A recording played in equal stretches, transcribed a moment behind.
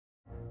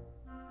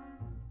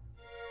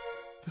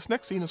This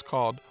next scene is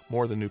called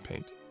More Than New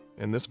Paint.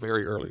 In this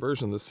very early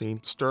version of the scene,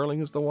 Sterling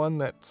is the one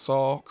that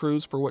saw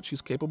Cruz for what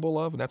she's capable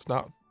of, and that's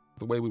not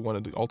the way we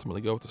wanted to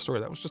ultimately go with the story.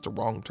 That was just a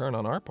wrong turn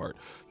on our part.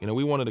 You know,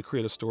 we wanted to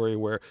create a story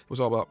where it was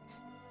all about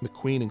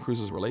McQueen and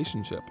Cruz's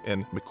relationship,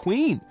 and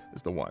McQueen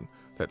is the one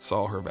that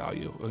saw her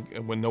value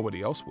when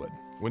nobody else would,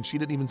 when she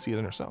didn't even see it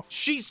in herself.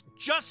 She's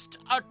just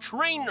a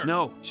trainer.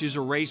 No, she's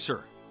a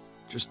racer.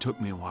 Just took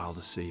me a while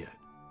to see it.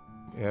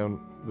 And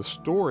the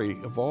story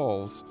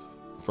evolves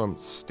from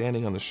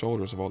standing on the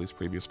shoulders of all these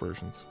previous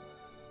versions.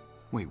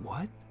 Wait,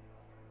 what?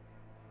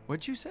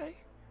 What'd you say?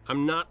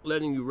 I'm not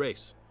letting you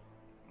race.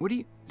 What do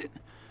you...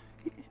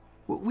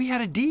 We had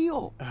a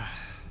deal.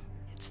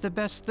 It's the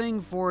best thing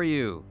for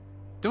you.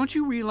 Don't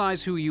you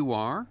realize who you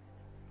are?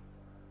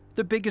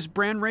 The biggest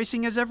brand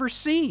racing has ever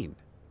seen.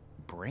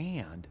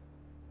 Brand?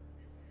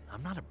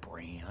 I'm not a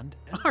brand.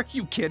 Are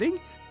you kidding?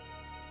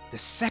 The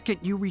second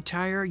you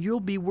retire, you'll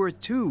be worth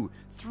 2,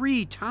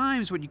 3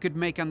 times what you could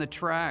make on the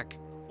track.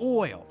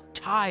 Oil,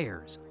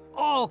 tires,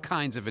 all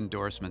kinds of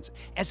endorsements.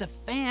 As a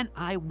fan,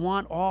 I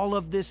want all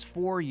of this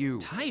for you.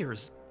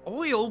 Tires?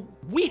 Oil?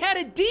 We had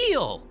a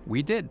deal!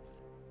 We did.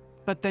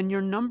 But then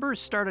your numbers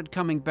started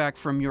coming back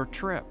from your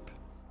trip.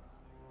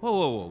 Whoa,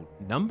 whoa, whoa.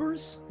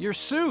 Numbers? Your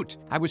suit.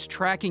 I was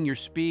tracking your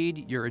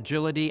speed, your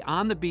agility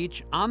on the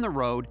beach, on the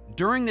road,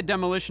 during the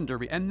demolition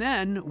derby, and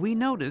then we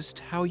noticed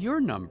how your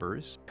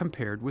numbers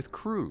compared with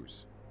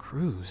Cruz.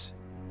 Cruz?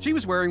 She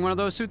was wearing one of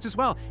those suits as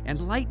well,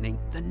 and Lightning,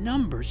 the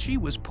numbers she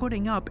was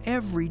putting up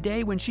every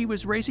day when she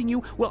was racing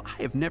you, well,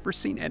 I have never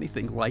seen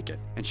anything like it,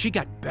 and she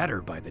got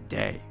better by the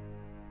day.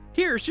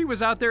 Here, she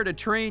was out there to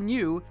train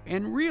you,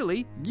 and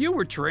really, you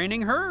were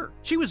training her.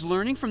 She was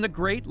learning from the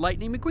great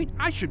Lightning McQueen.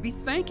 I should be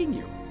thanking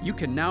you. You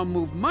can now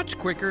move much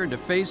quicker into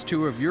phase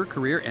 2 of your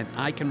career, and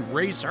I can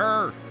race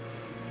her.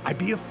 I'd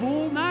be a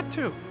fool not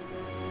to.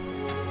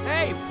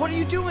 Hey, what are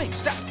you doing?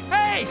 Stop!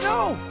 Hey,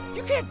 no!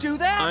 You can't do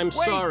that! I'm Wait.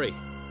 sorry.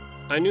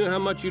 I knew how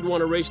much you'd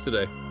want to race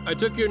today. I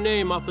took your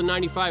name off the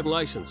 95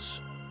 license.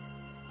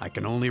 I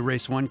can only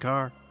race one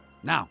car.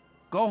 Now,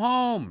 go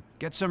home,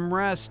 get some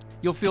rest.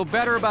 You'll feel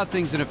better about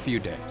things in a few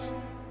days.